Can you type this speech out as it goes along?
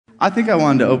I think I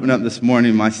wanted to open up this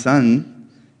morning. My son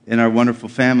in our wonderful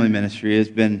family ministry has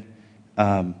been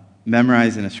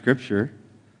memorizing a scripture.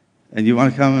 And you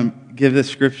want to come and give this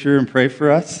scripture and pray for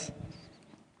us?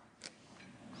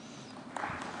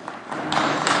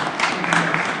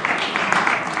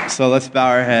 So let's bow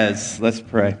our heads. Let's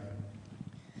pray.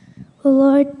 Well,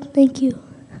 Lord, thank you.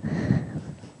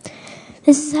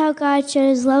 This is how God showed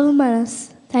his love among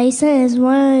us, that he sent his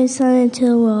one and only Son into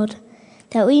the world,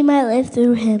 that we might live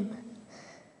through him.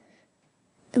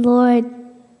 And Lord,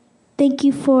 thank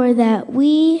you for that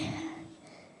we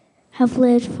have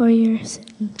lived for your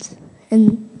sins,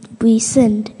 and we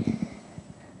sinned.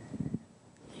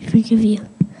 We forgive you.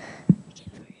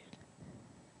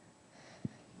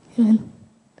 Amen.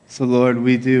 So Lord,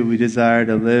 we desire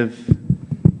to live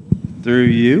through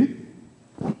you.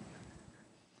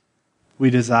 We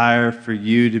desire for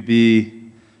you to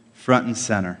be front and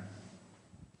center.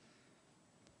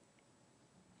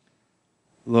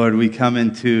 Lord, we come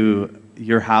into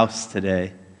your house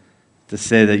today to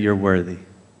say that you're worthy.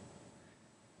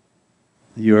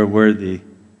 You are worthy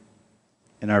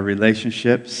in our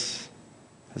relationships,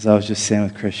 as I was just saying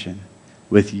with Christian,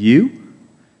 with you,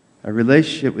 a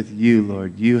relationship with you,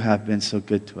 Lord. You have been so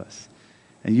good to us.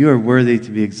 And you are worthy to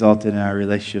be exalted in our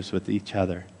relationships with each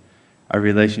other, our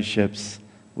relationships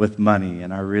with money,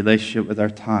 and our relationship with our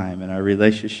time, and our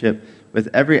relationship with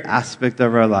every aspect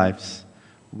of our lives.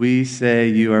 We say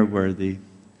you are worthy,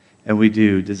 and we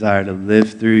do desire to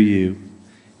live through you.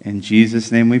 In Jesus'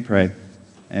 name we pray.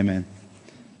 Amen.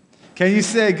 Can you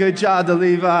say good job to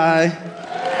Levi?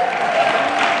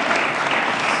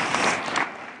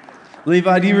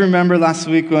 Levi, do you remember last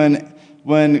week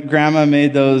when Grandma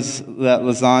made that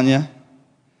lasagna?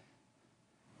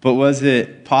 But was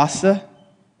it pasta?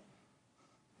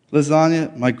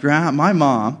 Lasagna? My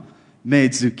mom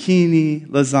made zucchini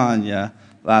lasagna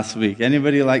last week.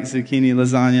 Anybody like zucchini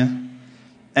lasagna?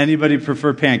 Anybody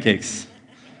prefer pancakes?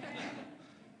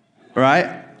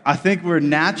 Right? I think we're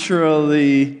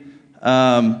naturally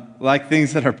like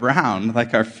things that are brown,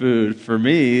 like our food. For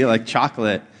me, like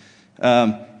chocolate.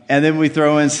 And then we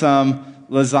throw in some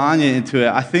lasagna into it.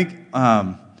 I think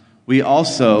we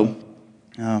also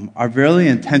are really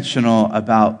intentional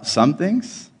about some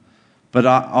things, but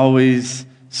not always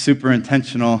super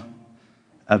intentional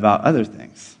about other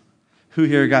things. Who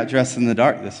here got dressed in the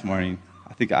dark this morning?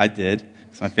 I think I did,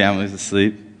 because my family was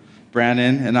asleep.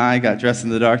 Brandon and I got dressed in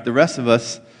the dark. The rest of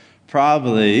us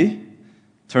probably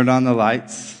turned on the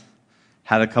lights,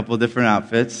 had a couple different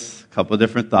outfits, a couple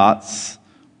different thoughts,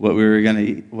 what we were going to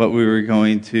eat, what we were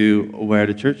going to wear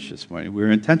to church this morning. We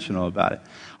were intentional about it.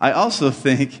 I also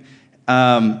think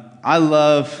I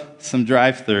love some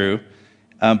drive-through,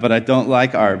 but I don't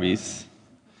like Arby's.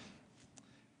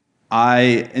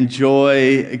 I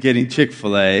enjoy getting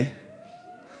Chick-fil-A.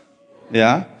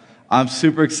 Yeah? I'm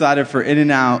super excited for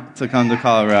In-N-Out to come to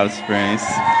Colorado Springs.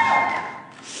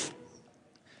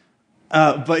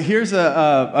 But here's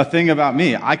a thing about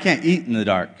me. I can't eat in the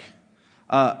dark.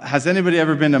 Has anybody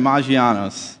ever been to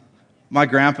Maggiano's? My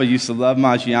grandpa used to love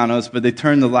Maggiano's, but they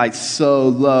turn the lights so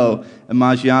low at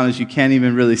Maggiano's you can't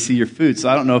even really see your food. So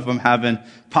I don't know if I'm having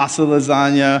pasta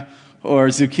lasagna or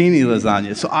zucchini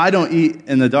lasagna. So I don't eat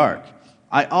in the dark.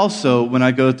 I also, when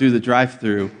I go through the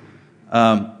drive-thru,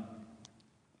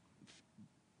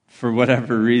 for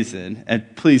whatever reason,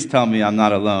 and please tell me I'm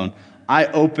not alone, I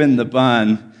open the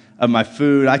bun of my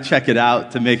food. I check it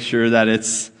out to make sure that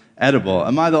it's edible.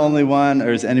 Am I the only one,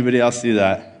 or does anybody else do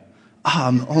that?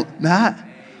 Matt?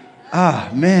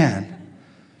 Man.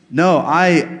 No,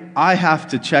 I have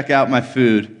to check out my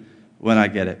food when I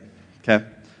get it, okay?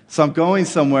 So I'm going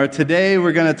somewhere. Today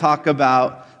we're going to talk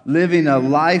about living a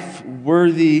life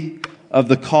worthy of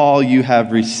the call you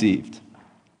have received.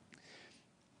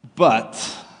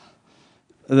 But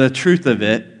the truth of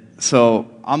it, so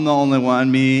I'm the only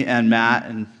one, me and Matt,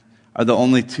 and are the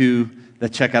only two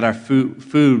that check out our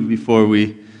food before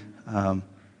we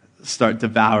start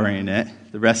devouring it.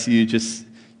 The rest of you just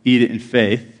eat it in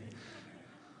faith.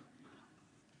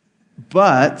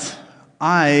 But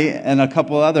I and a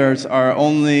couple others are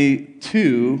only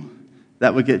two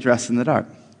that would get dressed in the dark.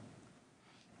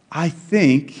 I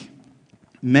think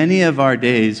many of our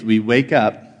days we wake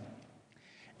up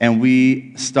and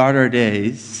we start our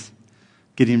days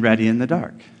getting ready in the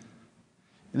dark,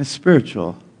 in a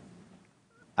spiritual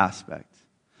aspect.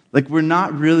 Like we're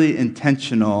not really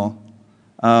intentional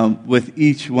with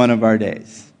each one of our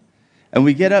days. And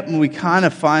we get up and we kind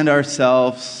of find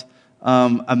ourselves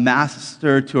a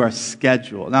master to our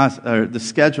schedule, the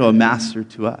schedule a master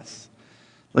to us.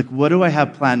 Like, what do I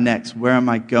have planned next? Where am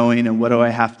I going? And what do I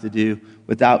have to do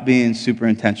without being super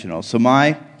intentional? So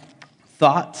my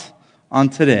thought on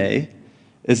today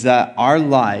is that our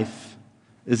life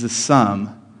is a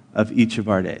sum of each of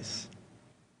our days.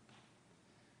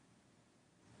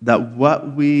 That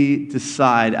what we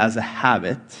decide as a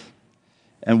habit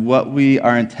and what we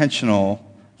are intentional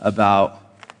about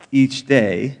each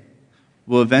day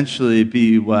will eventually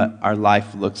be what our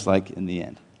life looks like in the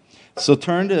end. So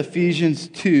turn to Ephesians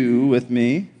 2 with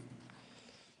me.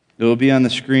 It will be on the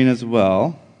screen as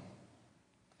well.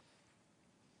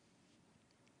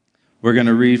 We're going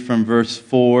to read from verse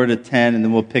 4 to 10, and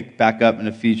then we'll pick back up in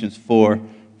Ephesians 4,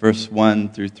 verse 1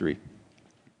 through 3.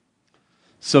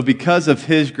 So because of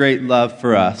his great love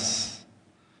for us,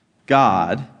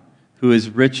 God, who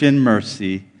is rich in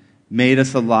mercy, made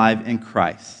us alive in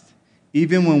Christ,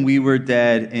 even when we were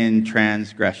dead in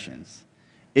transgressions.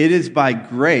 It is by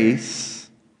grace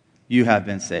you have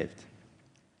been saved.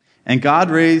 And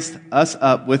God raised us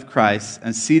up with Christ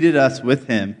and seated us with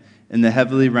him in the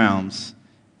heavenly realms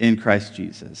in Christ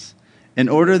Jesus, in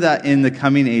order that in the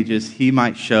coming ages he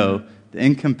might show the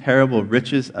incomparable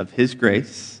riches of his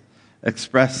grace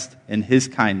expressed in his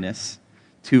kindness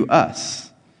to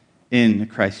us in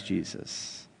Christ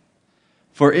Jesus.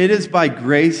 For it is by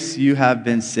grace you have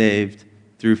been saved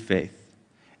through faith.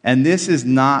 And this is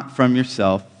not from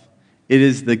yourself, it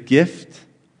is the gift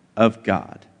of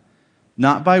God,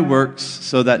 not by works,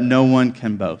 so that no one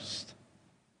can boast.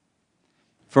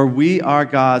 For we are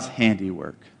God's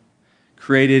handiwork,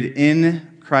 created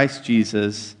in Christ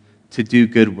Jesus to do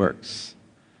good works,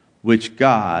 which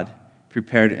God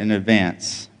prepared in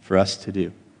advance for us to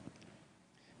do.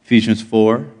 Ephesians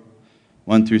 4,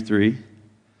 1 through 3. It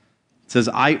says,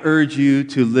 I urge you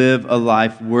to live a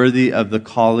life worthy of the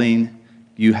calling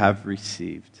you have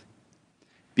received.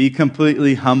 Be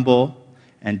completely humble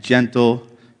and gentle.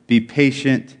 Be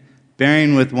patient,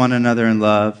 bearing with one another in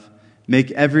love. Make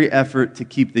every effort to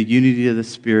keep the unity of the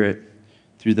Spirit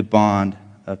through the bond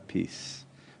of peace.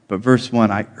 But verse 1,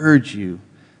 I urge you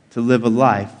to live a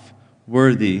life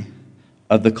worthy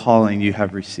of the calling you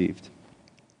have received.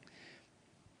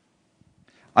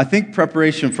 I think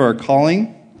preparation for our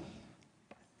calling,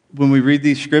 when we read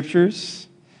these scriptures,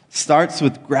 starts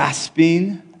with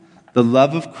grasping the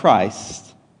love of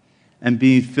Christ and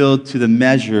being filled to the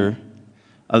measure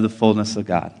of the fullness of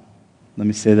God. Let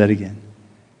me say that again.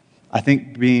 I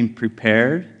think being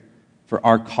prepared for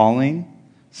our calling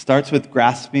starts with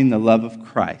grasping the love of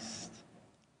Christ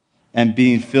and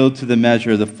being filled to the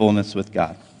measure of the fullness with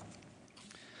God.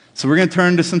 So we're going to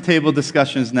turn to some table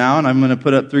discussions now, and I'm going to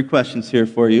put up 3 questions here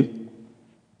for you.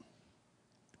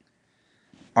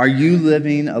 Are you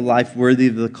living a life worthy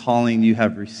of the calling you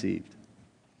have received?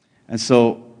 And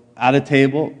so at a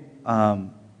table,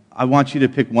 I want you to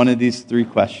pick one of these 3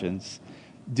 questions.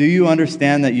 Do you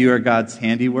understand that you are God's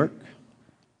handiwork?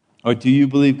 Or do you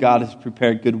believe God has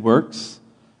prepared good works,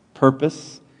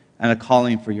 purpose, and a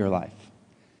calling for your life?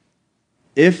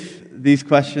 If these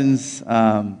questions,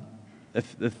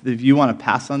 if you want to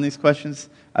pass on these questions,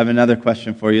 I have another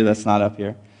question for you that's not up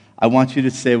here. I want you to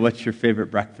say what's your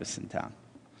favorite breakfast in town.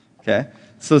 Okay?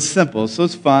 So it's simple. So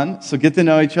it's fun. So get to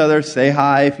know each other. Say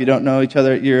hi if you don't know each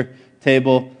other at your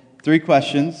table. 3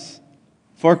 questions.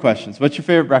 4 questions. What's your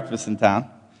favorite breakfast in town?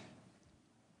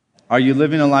 Are you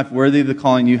living a life worthy of the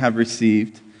calling you have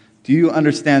received? Do you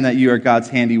understand that you are God's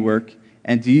handiwork?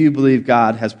 And do you believe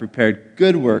God has prepared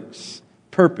good works,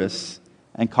 purpose,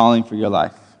 and calling for your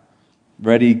life?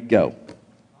 Ready, go.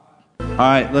 All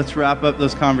right, let's wrap up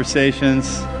those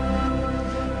conversations.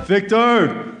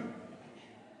 Victor!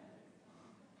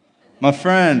 My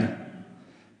friend.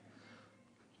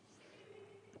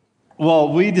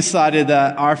 Well, we decided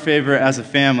that our favorite as a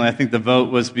family, I think the vote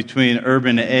was between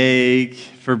Urban Egg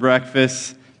for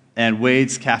breakfast and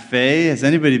Wade's Cafe. Has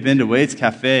anybody been to Wade's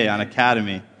Cafe on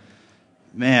Academy?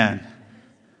 Man,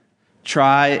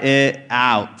 try it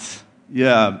out.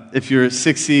 Yeah, if you're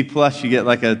 60 plus, you get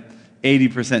like a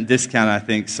 80% discount, I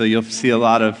think, so you'll see a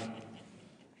lot of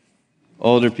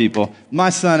older people. My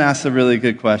son asked a really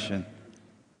good question.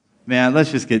 Man,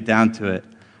 let's just get down to it.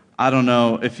 I don't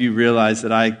know if you realize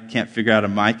that I can't figure out a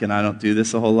mic and I don't do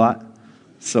this a whole lot.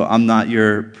 So I'm not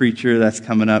your preacher that's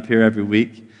coming up here every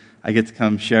week. I get to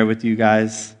come share with you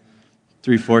guys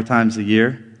 3-4 times a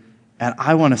year. And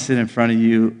I want to sit in front of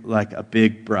you like a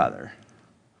big brother.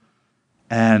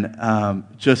 And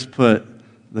just put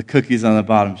the cookies on the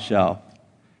bottom shelf.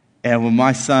 And when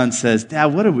my son says, Dad,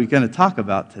 what are we going to talk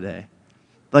about today?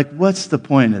 Like, what's the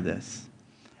point of this?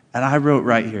 And I wrote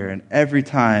right here, and every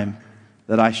time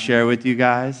that I share with you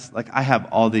guys, like I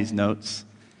have all these notes,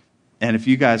 and if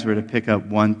you guys were to pick up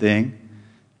one thing,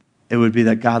 it would be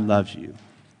that God loves you.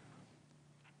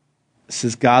 It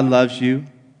says God loves you,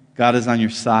 God is on your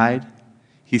side,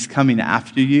 He's coming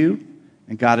after you,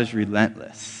 and God is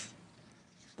relentless.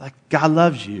 Like, God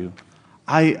loves you.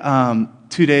 I,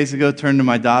 2 days ago, turned to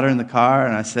my daughter in the car,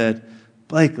 and I said,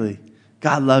 Blakely,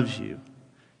 God loves you.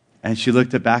 And she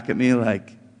looked back at me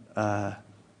like,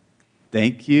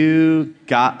 thank you.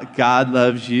 God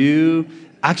loves you.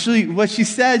 Actually, what she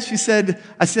said,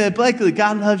 I said, Blakely,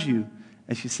 God loves you.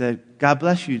 And she said, God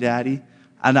bless you, Daddy.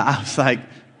 And I was like,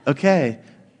 okay,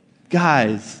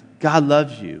 guys, God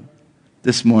loves you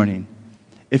this morning.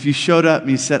 If you showed up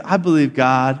and you said, I believe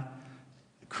God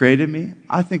created me,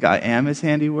 I think I am his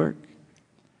handiwork.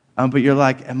 But you're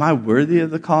like, am I worthy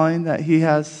of the calling that he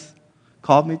has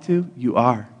called me to? You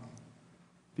are.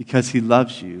 Because he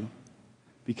loves you.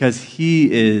 Because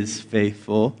he is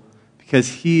faithful. Because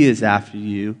he is after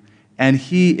you. And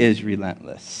he is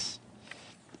relentless.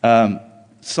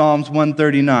 Psalms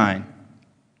 139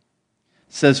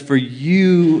 says, for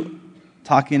you,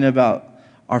 talking about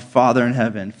our Father in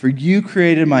heaven, for you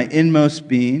created my inmost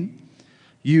being.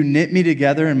 You knit me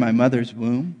together in my mother's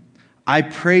womb. I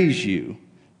praise you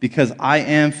because I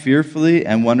am fearfully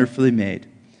and wonderfully made.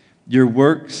 Your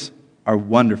works are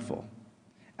wonderful,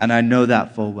 and I know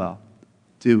that full well.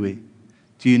 Do we?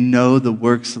 Do you know the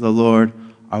works of the Lord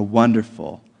are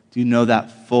wonderful? Do you know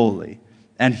that fully?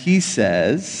 And he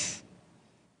says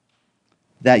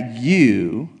that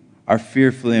you are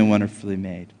fearfully and wonderfully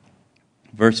made.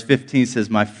 Verse 15 says,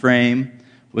 my frame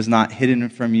was not hidden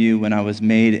from you when I was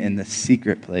made in the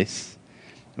secret place,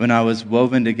 when I was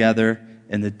woven together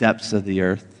in the depths of the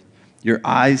earth. Your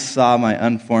eyes saw my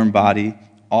unformed body.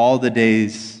 All the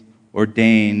days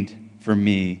ordained for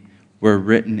me were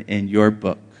written in your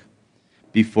book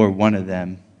before one of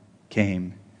them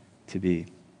came to be.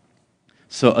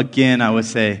 So again, I would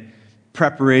say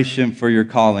preparation for your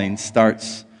calling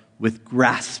starts with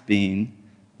grasping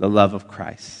the love of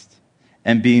Christ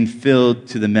and being filled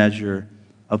to the measure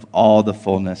of all the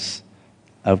fullness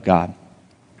of God.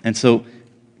 And so,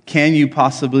 can you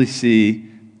possibly see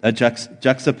a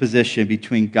juxtaposition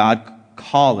between God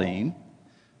calling,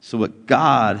 so what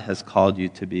God has called you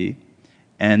to be,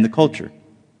 and the culture?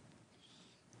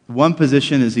 One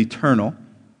position is eternal.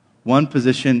 One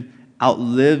position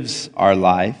outlives our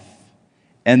life.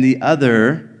 And the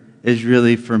other is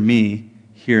really, for me,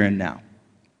 here and now.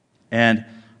 And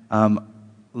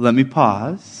let me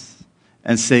pause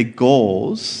and say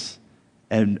goals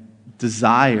and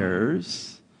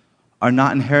desires are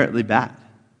not inherently bad.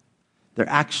 They're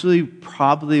actually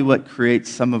probably what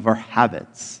creates some of our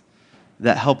habits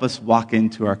that help us walk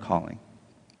into our calling.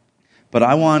 But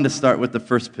I wanted to start with the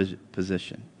first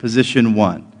position. Position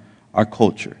one, our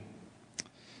culture.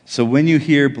 So when you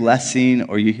hear blessing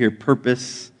or you hear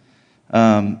purpose,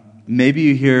 maybe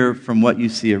you hear from what you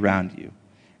see around you.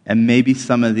 And maybe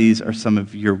some of these are some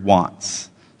of your wants.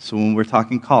 So when we're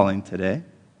talking calling today,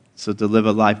 so to live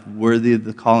a life worthy of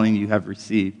the calling you have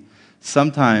received,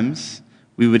 sometimes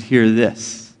we would hear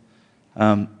this.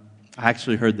 I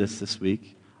actually heard this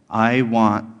week. I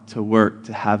want to work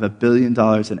to have $1 billion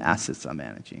in assets I'm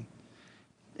managing.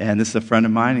 And this is a friend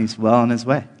of mine. He's well on his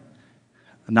way.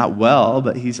 Not well,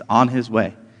 but he's on his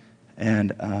way.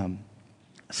 And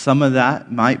some of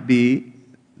that might be,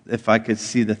 if I could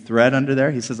see the thread under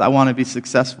there, he says, I want to be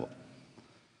successful.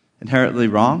 Inherently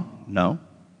wrong? No.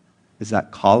 Is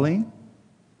that calling?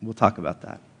 We'll talk about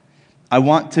that. I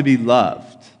want to be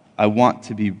loved. I want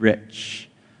to be rich.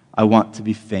 I want to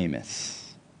be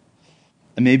famous.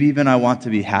 And maybe even I want to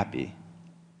be happy.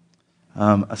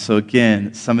 So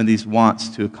again, some of these wants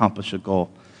to accomplish a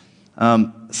goal.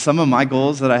 Some of my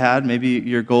goals that I had, maybe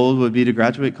your goal would be to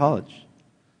graduate college,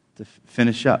 to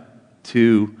finish up,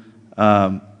 to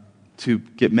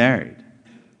get married.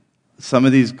 Some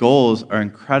of these goals are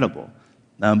incredible.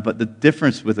 But the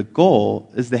difference with a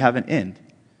goal is they have an end.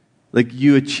 Like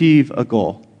you achieve a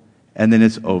goal, and then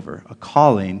it's over. A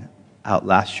calling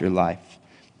outlasts your life.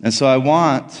 And so I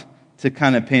want to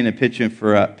kind of paint a picture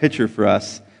for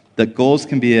us that goals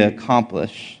can be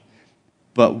accomplished,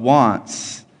 but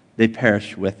wants, they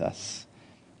perish with us.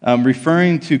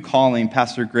 Referring to calling,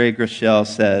 Pastor Greg Rochelle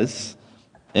says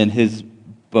in his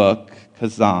book,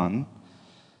 Kazan,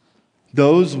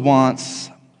 those wants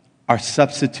are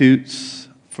substitutes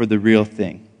for the real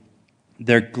thing.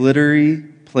 They're glittery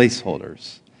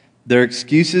placeholders. They're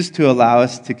excuses to allow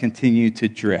us to continue to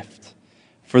drift.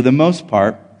 For the most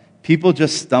part, people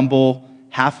just stumble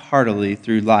half-heartedly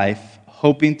through life,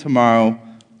 hoping tomorrow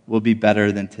will be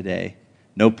better than today.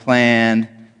 No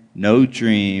plan, no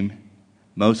dream,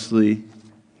 mostly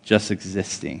just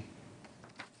existing.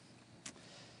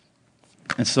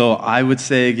 And so I would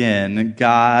say again,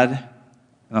 God,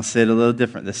 and I'll say it a little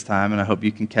different this time, and I hope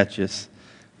you can catch this.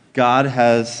 God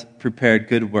has prepared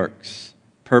good works,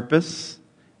 purpose,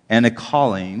 and a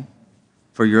calling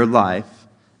for your life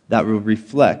that will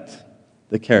reflect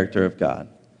the character of God.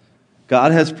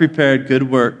 God has prepared good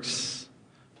works,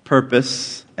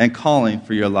 purpose, and calling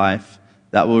for your life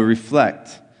that will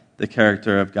reflect the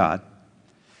character of God.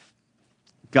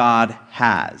 God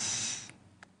has.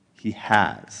 He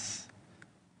has.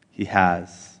 He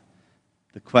has.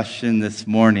 The question this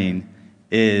morning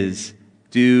is,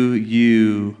 do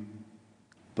you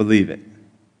believe it?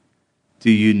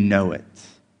 Do you know it?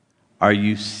 Are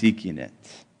you seeking it?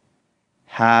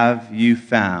 Have you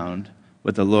found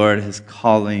what the Lord is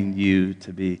calling you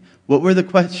to be? What were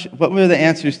the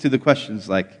answers to the questions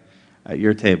like at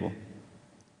your table?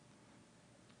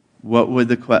 What would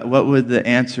the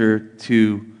answer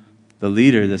to the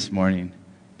leader this morning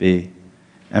be?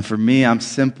 And for me, I'm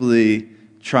simply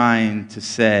trying to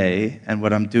say, and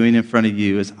what I'm doing in front of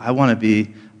you is I want to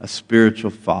be a spiritual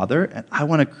father, and I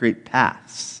want to create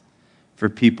paths for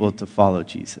people to follow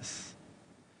Jesus.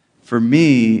 For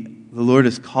me, the Lord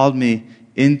has called me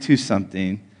into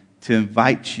something to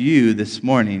invite you this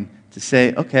morning to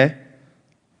say, okay,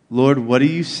 Lord, what are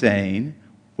you saying?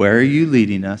 Where are you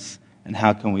leading us? And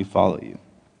how can we follow you?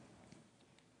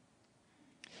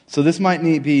 So this might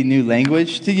be new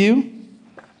language to you.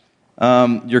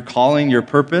 Your calling, your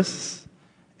purpose,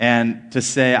 and to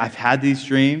say, I've had these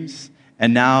dreams,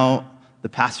 and now the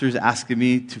pastor's asking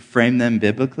me to frame them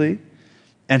biblically.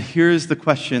 And here's the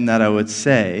question that I would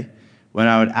say when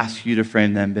I would ask you to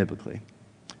frame them biblically.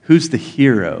 Who's the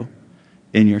hero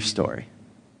in your story?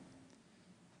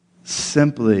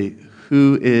 Simply,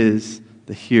 who is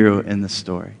the hero in the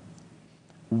story?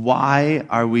 Why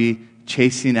are we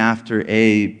chasing after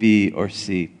A, B, or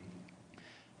C?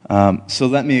 So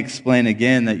let me explain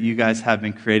again that you guys have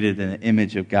been created in the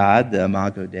image of God, the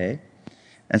Imago Dei.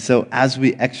 And so as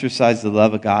we exercise the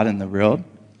love of God in the world,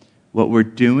 what we're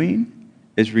doing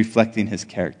is reflecting his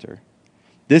character.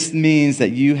 This means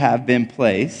that you have been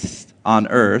placed on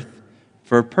earth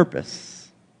for a purpose.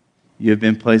 You have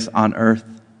been placed on earth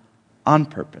on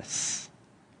purpose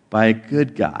by a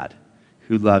good God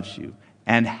who loves you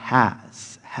and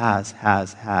has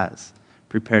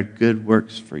prepared good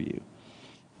works for you.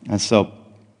 And so,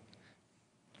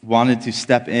 wanted to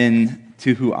step in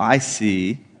to who I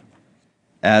see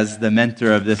as the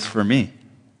mentor of this for me.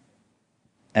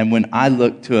 And when I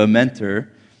look to a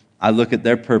mentor, I look at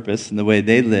their purpose and the way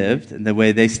they lived and the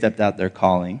way they stepped out their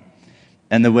calling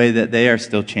and the way that they are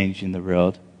still changing the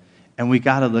world. And we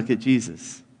got to look at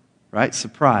Jesus, right?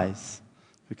 Surprise.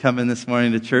 We come in this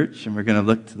morning to church and we're going to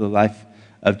look to the life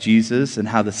of Jesus and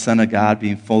how the Son of God,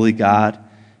 being fully God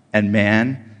and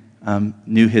man,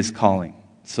 knew his calling.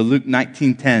 So Luke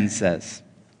 19:10 says,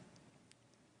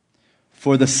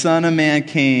 "For the Son of Man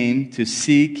came to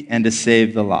seek and to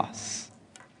save the lost."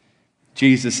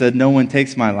 Jesus said, "No one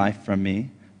takes my life from me,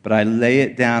 but I lay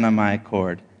it down on my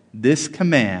accord. This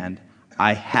command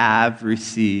I have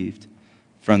received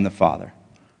from the Father."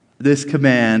 This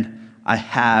command I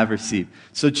have received.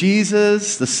 So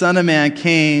Jesus, the Son of Man,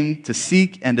 came to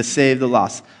seek and to save the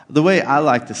lost. The way I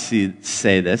like to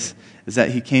say this is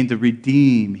that he came to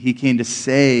redeem. He came to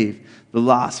save the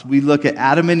lost. We look at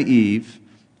Adam and Eve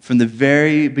from the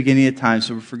very beginning of time.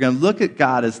 So if we're going to look at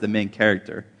God as the main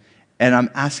character, and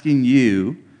I'm asking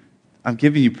you, I'm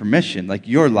giving you permission, like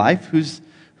your life,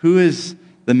 who is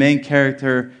the main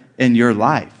character in your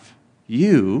life?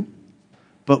 You.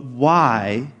 But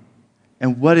why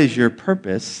and what is your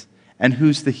purpose and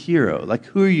who's the hero? Like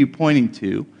who are you pointing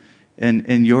to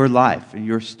in your life, in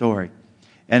your story?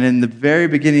 And in the very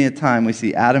beginning of time, we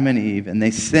see Adam and Eve, and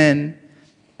they sin,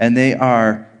 and they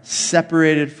are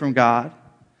separated from God,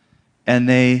 and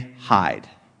they hide,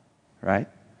 right?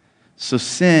 So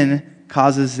sin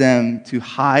causes them to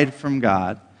hide from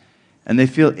God, and they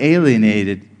feel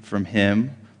alienated from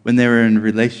him when they were in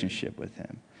relationship with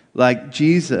him. Like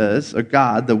Jesus, or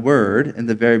God, the Word, in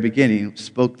the very beginning,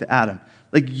 spoke to Adam.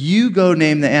 Like, you go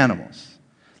name the animals.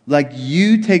 Like,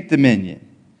 you take dominion.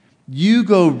 You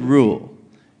go rule.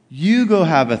 You go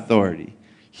have authority.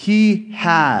 He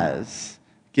has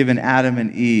given Adam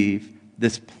and Eve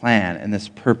this plan and this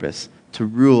purpose to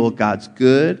rule God's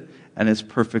good and his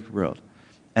perfect world.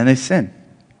 And they sin.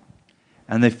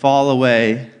 And they fall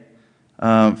away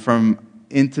from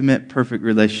intimate, perfect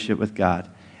relationship with God.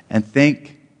 And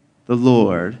thank the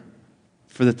Lord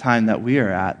for the time that we are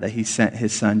at, that he sent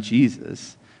his son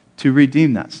Jesus to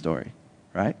redeem that story,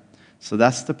 right? So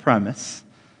that's the premise.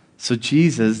 So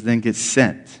Jesus then gets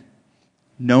sent,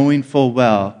 knowing full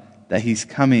well that he's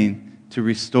coming to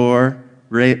restore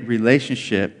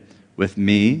relationship with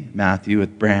me, Matthew,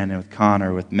 with Brandon, with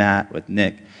Connor, with Matt, with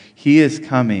Nick. He is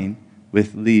coming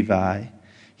with Levi.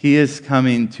 He is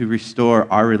coming to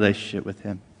restore our relationship with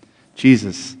him.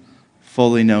 Jesus,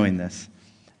 fully knowing this.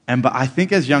 But I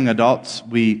think as young adults,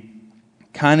 we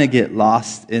kind of get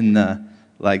lost in the,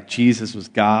 like, Jesus was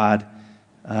God.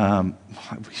 I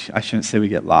shouldn't say we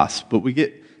get lost, but we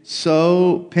get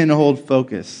so pinholed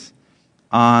focus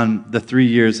on the 3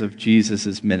 years of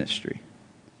Jesus' ministry,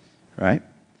 right?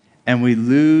 And we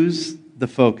lose the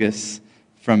focus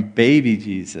from baby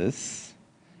Jesus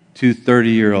to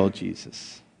 30-year-old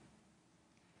Jesus.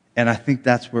 And I think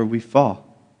that's where we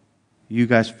fall. You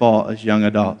guys fall as young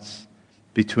adults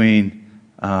between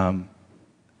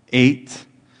 8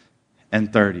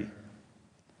 and 30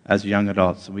 as young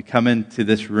adults. So we come into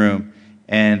this room,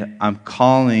 and I'm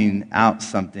calling out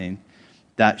something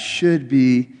that should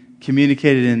be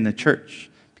communicated in the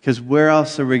church. Because where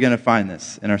else are we going to find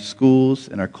this? In our schools,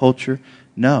 in our culture?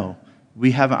 No.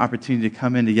 We have an opportunity to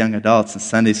come into young adults in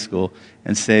Sunday school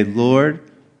and say, Lord,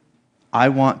 I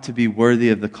want to be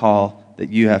worthy of the call that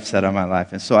you have set on my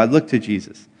life. And so I look to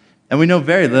Jesus. And we know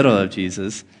very little of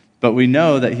Jesus, but we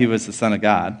know that he was the Son of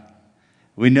God.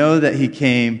 We know that he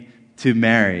came to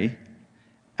Mary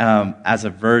as a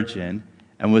virgin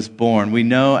and was born. We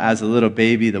know as a little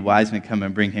baby, the wise men come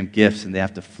and bring him gifts, and they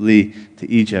have to flee to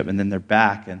Egypt, and then they're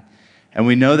back. And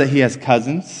we know that he has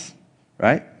cousins,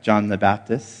 right? John the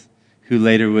Baptist, who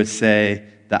later would say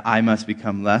that I must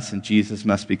become less and Jesus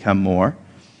must become more.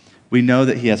 We know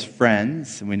that he has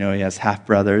friends, and we know he has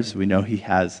half-brothers. We know he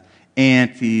has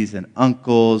aunties and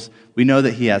uncles. We know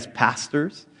that he has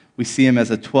pastors. We see him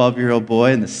as a 12-year-old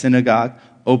boy in the synagogue,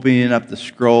 opening up the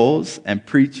scrolls and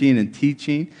preaching and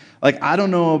teaching. Like, I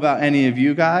don't know about any of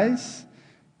you guys,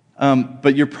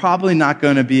 but you're probably not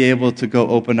going to be able to go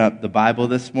open up the Bible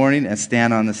this morning and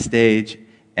stand on the stage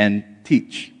and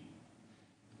teach,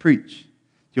 preach.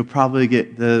 You'll probably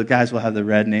the guys will have the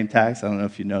red name tags. I don't know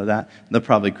if you know that. They'll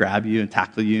probably grab you and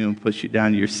tackle you and push you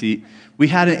down to your seat. We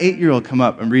had an 8-year-old come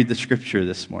up and read the scripture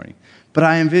this morning. But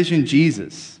I envision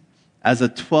Jesus as a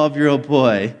 12-year-old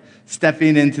boy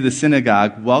stepping into the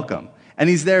synagogue, welcome. And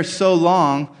he's there so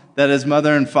long that his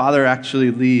mother and father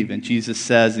actually leave. And Jesus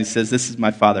says, this is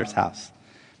my Father's house.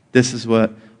 This is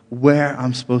where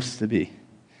I'm supposed to be.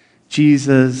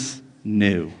 Jesus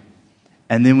knew.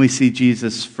 And then we see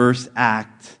Jesus' first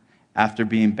act after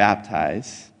being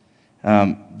baptized.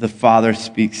 The Father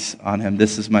speaks on him.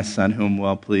 This is my Son whom I'm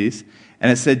well pleased. And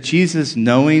it said, Jesus,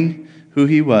 knowing who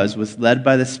he was led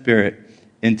by the Spirit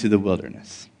into the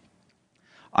wilderness.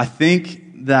 I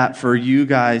think that for you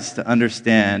guys to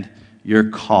understand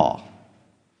your call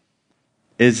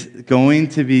is going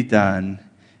to be done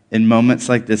in moments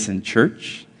like this in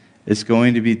church. It's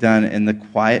going to be done in the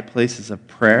quiet places of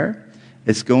prayer.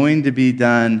 It's going to be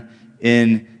done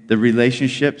in the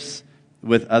relationships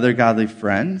with other godly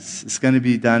friends. It's going to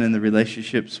be done in the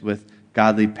relationships with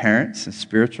godly parents and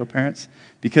spiritual parents,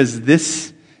 because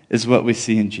this is what we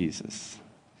see in Jesus.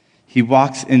 He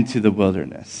walks into the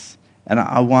wilderness. And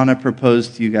I want to propose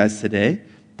to you guys today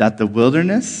that the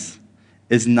wilderness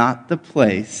is not the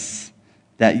place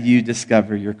that you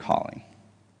discover your calling.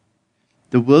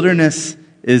 The wilderness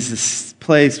is this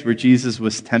place where Jesus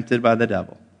was tempted by the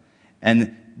devil.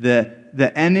 And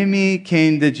the enemy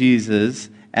came to Jesus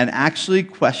and actually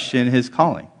questioned his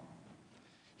calling.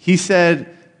 He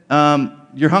said,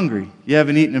 you're hungry. You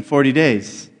haven't eaten in 40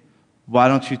 days. Why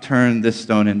don't you turn this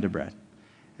stone into bread?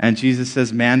 And Jesus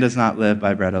says, man does not live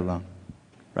by bread alone.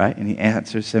 Right? And he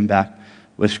answers him back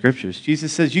with scriptures.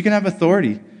 Jesus says, you can have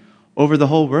authority over the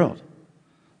whole world.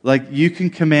 Like, you can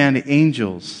command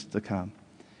angels to come.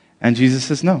 And Jesus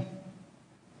says, no,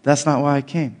 that's not why I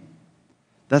came.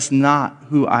 That's not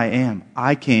who I am.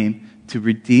 I came to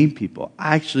redeem people.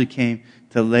 I actually came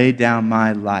to lay down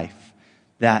my life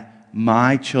that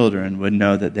my children would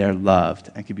know that they're loved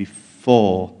and could be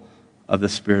full of the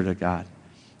Spirit of God.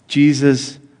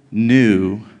 Jesus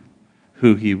knew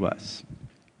who he was.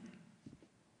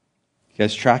 You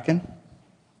guys tracking?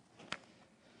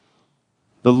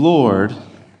 The Lord,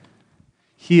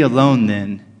 he alone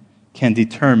then can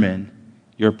determine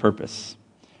your purpose.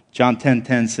 John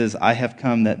 10:10 says, I have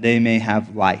come that they may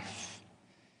have life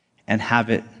and have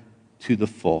it to the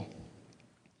full.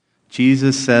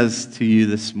 Jesus says to you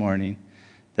this morning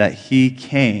that he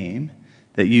came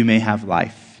that you may have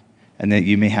life and that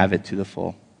you may have it to the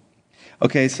full.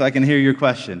 Okay, so I can hear your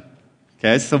question.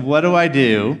 Okay, so what do I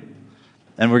do?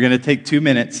 And we're going to take 2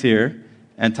 minutes here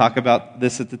and talk about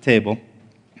this at the table.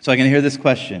 So I can hear this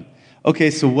question.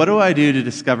 Okay, so what do I do to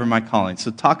discover my calling?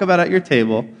 So talk about at your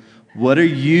table. What are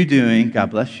you doing? God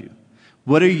bless you.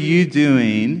 What are you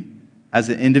doing as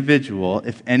an individual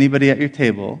if anybody at your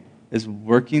table is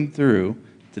working through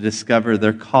to discover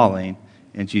their calling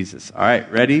in Jesus. All right,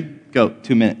 ready? Go.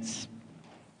 2 minutes.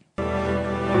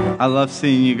 I love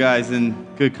seeing you guys in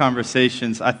good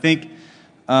conversations. I think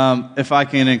if I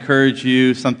can encourage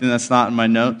you, something that's not in my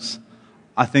notes,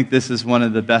 I think this is one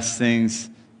of the best things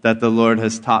that the Lord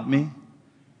has taught me,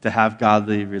 to have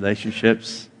godly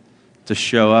relationships, to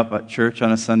show up at church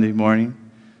on a Sunday morning,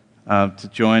 to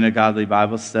join a godly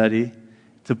Bible study,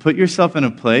 to put yourself in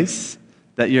a place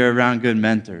that you're around good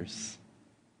mentors.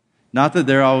 Not that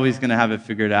they're always going to have it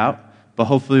figured out, but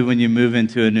hopefully when you move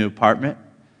into a new apartment,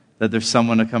 that there's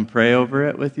someone to come pray over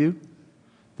it with you,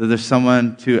 that there's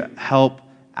someone to help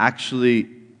actually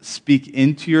speak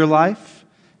into your life.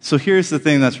 So here's the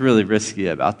thing that's really risky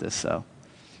about this, though.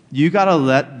 You got to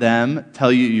let them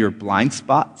tell you your blind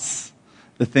spots,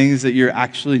 the things that you're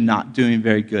actually not doing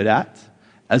very good at,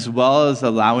 as well as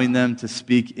allowing them to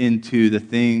speak into the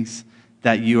things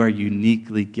that you are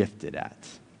uniquely gifted at.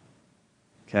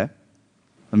 Okay?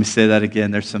 Let me say that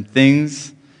again. There's some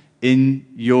things in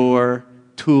your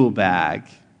tool bag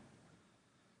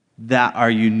that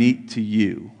are unique to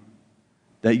you,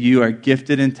 that you are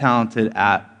gifted and talented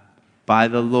at by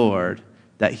the Lord,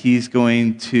 that He's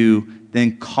going to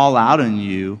then call out on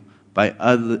you by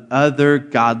other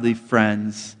godly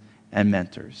friends and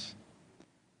mentors.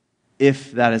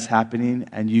 If that is happening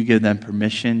and you give them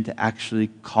permission to actually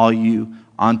call you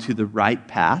onto the right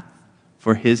path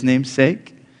for His name's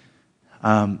sake,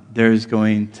 there's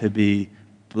going to be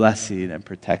blessing and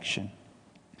protection.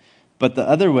 But the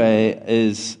other way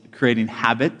is creating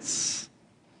habits,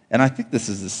 and I think this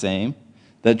is the same,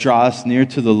 that draw us near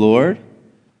to the Lord,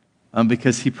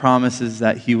 because He promises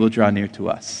that He will draw near to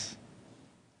us.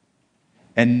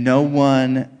 And no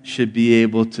one should be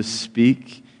able to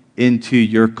speak into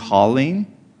your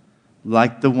calling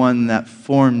like the one that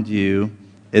formed you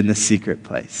in the secret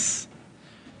place.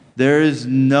 There is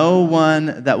no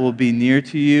one that will be near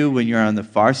to you when you're on the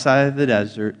far side of the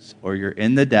deserts, or you're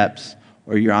in the depths,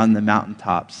 or you're on the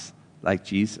mountaintops like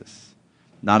Jesus.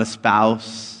 Not a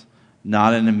spouse,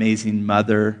 not an amazing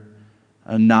mother,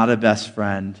 not a best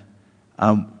friend.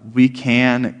 We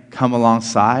can come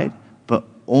alongside, but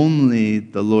only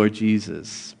the Lord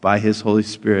Jesus, by His Holy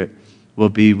Spirit, will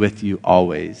be with you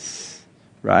always,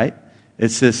 right?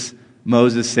 It's this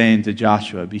Moses saying to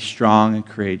Joshua, be strong and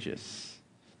courageous.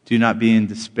 Do not be in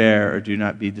despair or do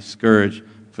not be discouraged,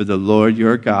 for the Lord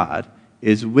your God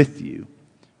is with you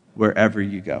wherever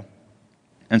you go.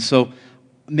 And so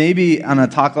maybe on a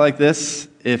talk like this,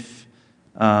 if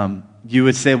you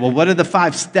would say, well, what are the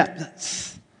 5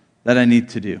 steps that I need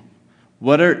to do?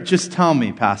 Just tell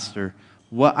me, Pastor,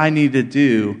 what I need to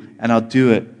do, and I'll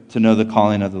do it to know the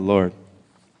calling of the Lord.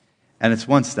 And it's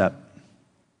one step.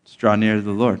 It's draw near to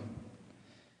the Lord.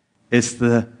 It's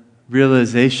the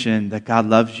realization that God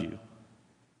loves you.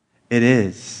 It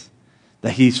is.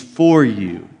 That He's for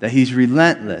you. That He's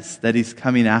relentless. That He's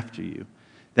coming after you.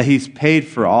 That He's paid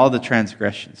for all the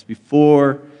transgressions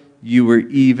before you were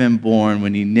even born,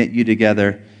 when He knit you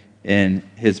together in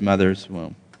His mother's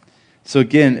womb. So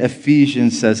again,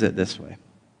 Ephesians says it this way.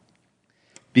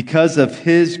 Because of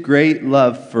His great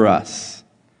love for us,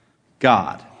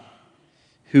 God,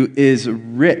 who is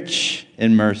rich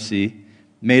in mercy,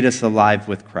 made us alive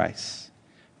with Christ.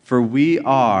 For we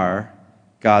are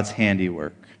God's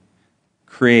handiwork,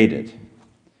 created.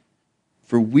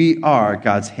 For we are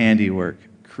God's handiwork,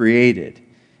 created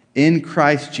in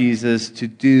Christ Jesus to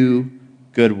do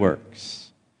good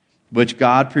works, which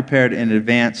God prepared in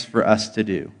advance for us to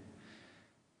do.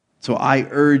 So I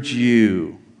urge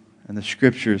you, and the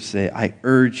scriptures say, I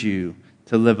urge you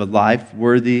to live a life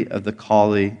worthy of the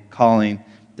calling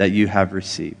that you have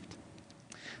received.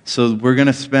 So we're going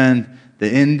to spend the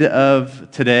end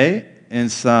of today in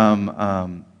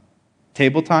some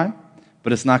table time,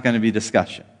 but it's not going to be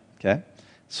discussion, okay?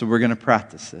 So we're going to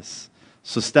practice this.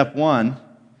 So step 1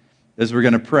 is we're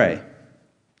going to pray,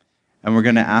 and we're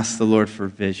going to ask the Lord for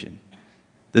vision.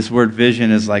 This word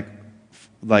vision is like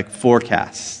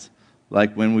forecast,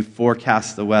 like when we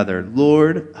forecast the weather.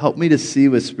 Lord, help me to see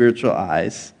with spiritual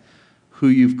eyes who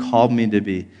you've called me to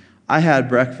be. I had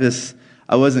breakfast.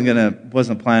 I wasn't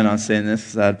planning on saying this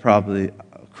because I'd probably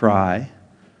cry.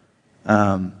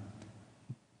 I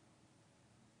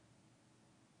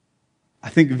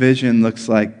think vision looks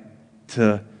like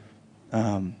to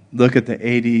look at the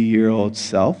 80-year-old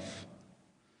self.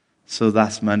 So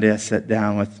last Monday I sat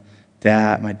down with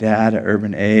my dad at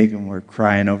Urban Egg, and we're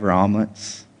crying over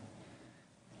omelets.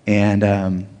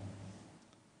 And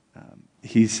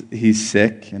he's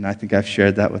sick, and I think I've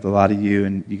shared that with a lot of you,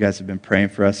 and you guys have been praying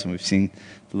for us, and we've seen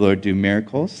the Lord do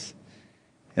miracles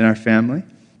in our family.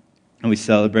 And we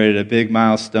celebrated a big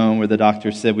milestone where the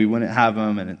doctor said we wouldn't have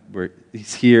him, and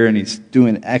he's here and he's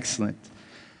doing excellent.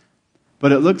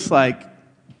 But it looks like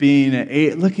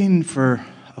looking for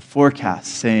a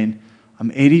forecast saying,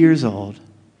 I'm 80 years old,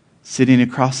 sitting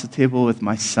across the table with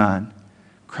my son,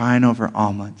 crying over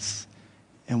omelets.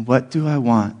 And what do I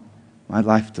want my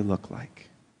life to look like?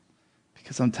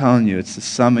 Because I'm telling you, it's the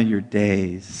sum of your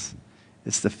days.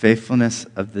 It's the faithfulness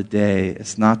of the day.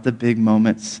 It's not the big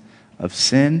moments of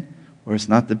sin, or it's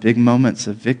not the big moments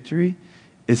of victory.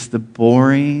 It's the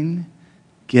boring,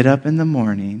 get up in the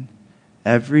morning,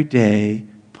 every day,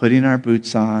 putting our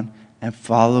boots on and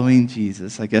following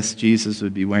Jesus. I guess Jesus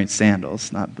would be wearing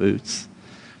sandals, not boots.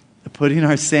 Putting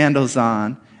our sandals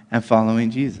on and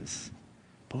following Jesus.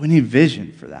 But we need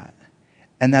vision for that.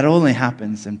 And that only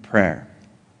happens in prayer.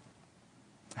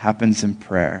 It happens in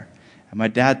prayer. And my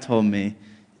dad told me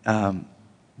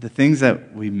the things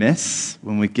that we miss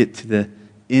when we get to the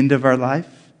end of our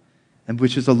life, and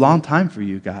which is a long time for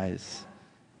you guys.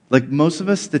 Like most of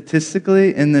us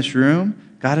statistically in this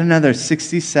room got another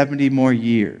 60, 70 more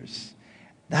years.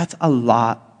 That's a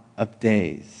lot of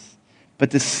days.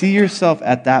 But to see yourself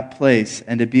at that place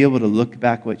and to be able to look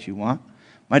back what you want,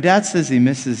 my dad says he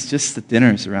misses just the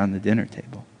dinners around the dinner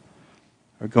table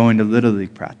or going to Little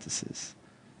League practices.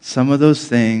 Some of those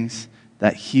things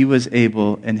that he was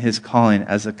able in his calling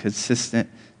as a consistent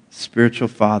spiritual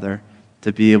father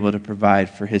to be able to provide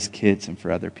for his kids and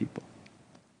for other people.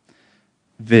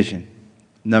 Vision.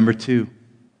 Number 2.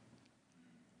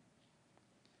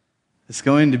 It's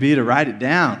going to be to write it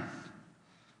down.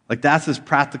 Like that's as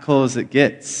practical as it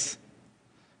gets.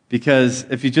 Because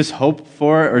if you just hope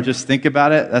for it or just think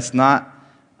about it, that's not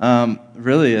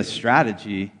really a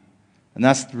strategy. And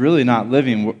that's really not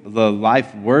living the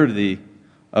life worthy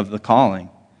of the calling.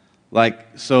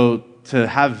 Like, so to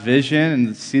have vision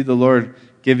and see the Lord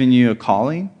giving you a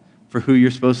calling for who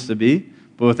you're supposed to be,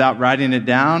 but without writing it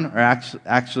down or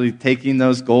actually taking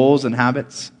those goals and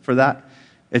habits for that,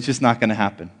 it's just not going to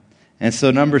happen. And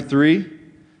so number 3,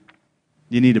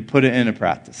 you need to put it into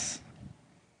practice.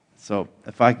 So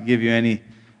if I could give you any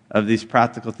of these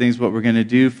practical things, what we're going to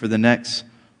do for the next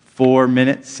 4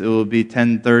 minutes, it will be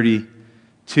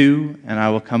 10:32, and I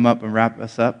will come up and wrap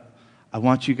us up. I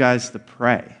want you guys to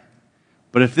pray.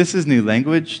 But if this is new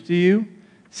language to you,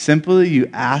 simply you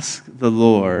ask the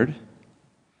Lord,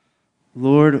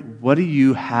 Lord, what do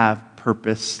you have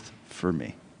purposed for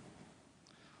me?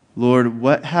 Lord,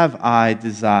 what have I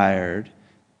desired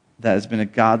that has been a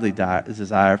godly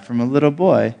desire from a little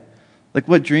boy? Like,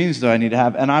 what dreams do I need to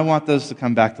have? And I want those to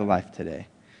come back to life today.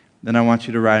 Then I want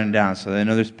you to write them down. So I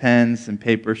know there's pens and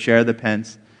paper. Share the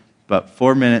pens. But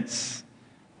 4 minutes.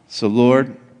 So,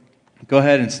 Lord, go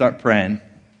ahead and start praying.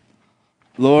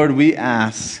 Lord, we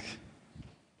ask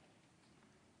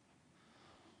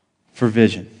for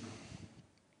vision.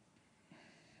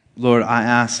 Lord, I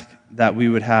ask that we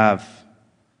would have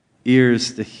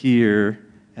ears to hear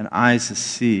and eyes to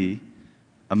see,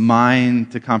 a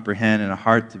mind to comprehend, and a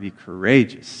heart to be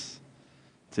courageous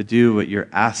to do what you're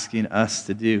asking us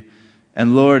to do.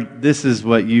 And Lord, this is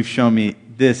what you've shown me.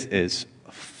 This is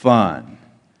fun.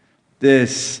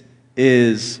 This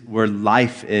is where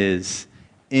life is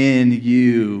in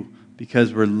you,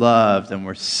 because we're loved and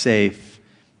we're safe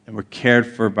and we're cared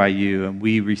for by you, and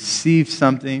we receive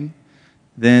something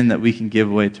then that we can give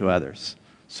away to others.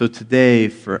 So today,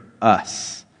 for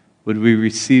us, would we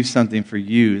receive something for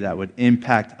you that would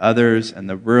impact others and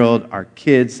the world, our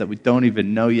kids that we don't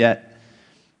even know yet?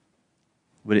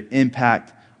 Would it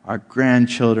impact our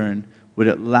grandchildren? Would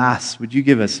it last? Would you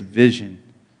give us vision,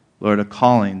 Lord, a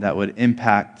calling that would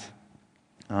impact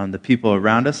the people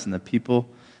around us and the people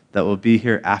that will be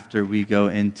here after we go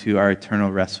into our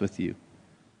eternal rest with you?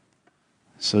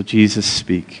 So Jesus,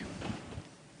 speak.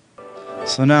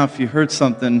 So now if you heard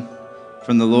something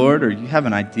from the Lord, or you have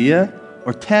an idea,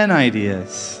 or 10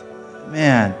 ideas,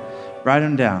 man, write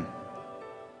them down.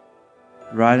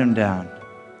 Write them down.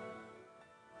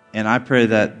 And I pray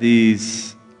that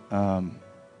these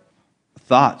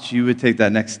thoughts, you would take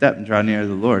that next step and draw near to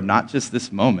the Lord, not just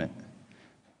this moment,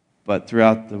 but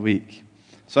throughout the week.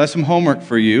 So I have some homework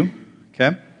for you,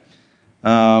 okay?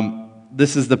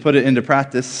 This is to put it into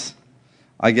practice,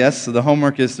 I guess. So the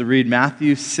homework is to read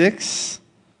Matthew 6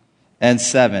 and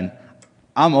 7.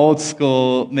 I'm old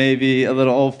school, maybe a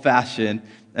little old-fashioned.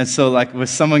 And so, like, when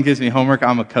someone gives me homework,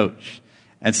 I'm a coach.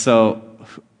 And so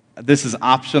this is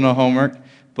optional homework.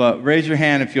 But raise your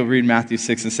hand if you'll read Matthew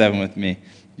 6 and 7 with me.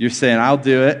 You're saying, I'll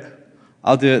do it.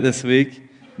 I'll do it this week.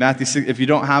 Matthew 6, if you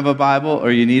don't have a Bible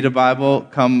or you need a Bible,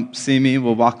 come see me.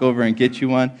 We'll walk over and get you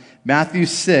one. Matthew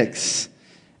 6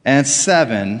 and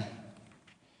 7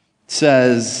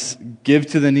 says, give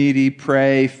to the needy,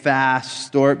 pray, fast,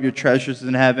 store up your treasures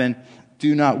in heaven.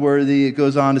 Do not worry. It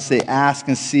goes on to say, ask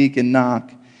and seek and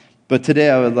knock. But today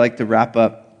I would like to wrap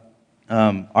up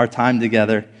our time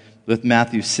together with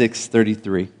Matthew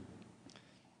 6:33.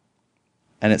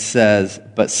 And it says,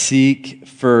 but seek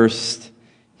first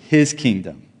his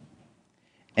kingdom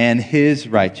and his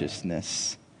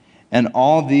righteousness, and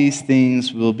all these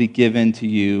things will be given to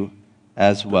you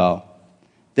as well.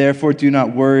 Therefore, do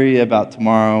not worry about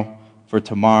tomorrow, for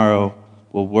tomorrow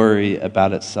will worry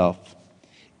about itself.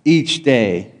 Each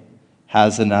day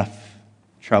has enough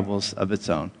troubles of its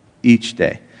own. Each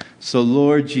day. So,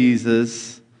 Lord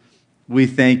Jesus, we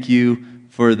thank you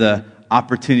for the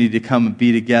opportunity to come and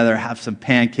be together, have some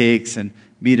pancakes, and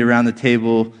meet around the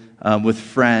table with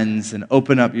friends, and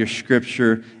open up your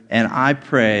scripture. And I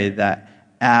pray that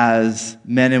as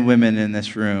men and women in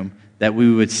this room, that we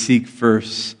would seek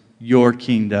first your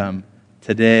kingdom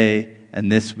today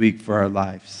and this week for our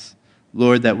lives.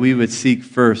 Lord, that we would seek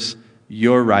first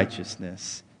your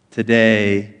righteousness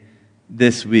today,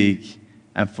 this week,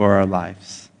 and for our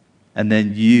lives. And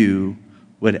then you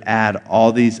would add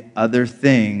all these other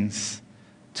things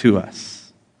to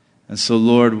us. And so,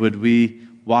 Lord, would we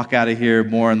walk out of here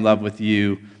more in love with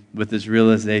you, with this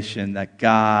realization that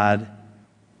God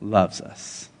loves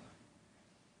us.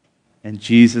 In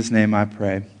Jesus' name I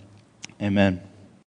pray. Amen.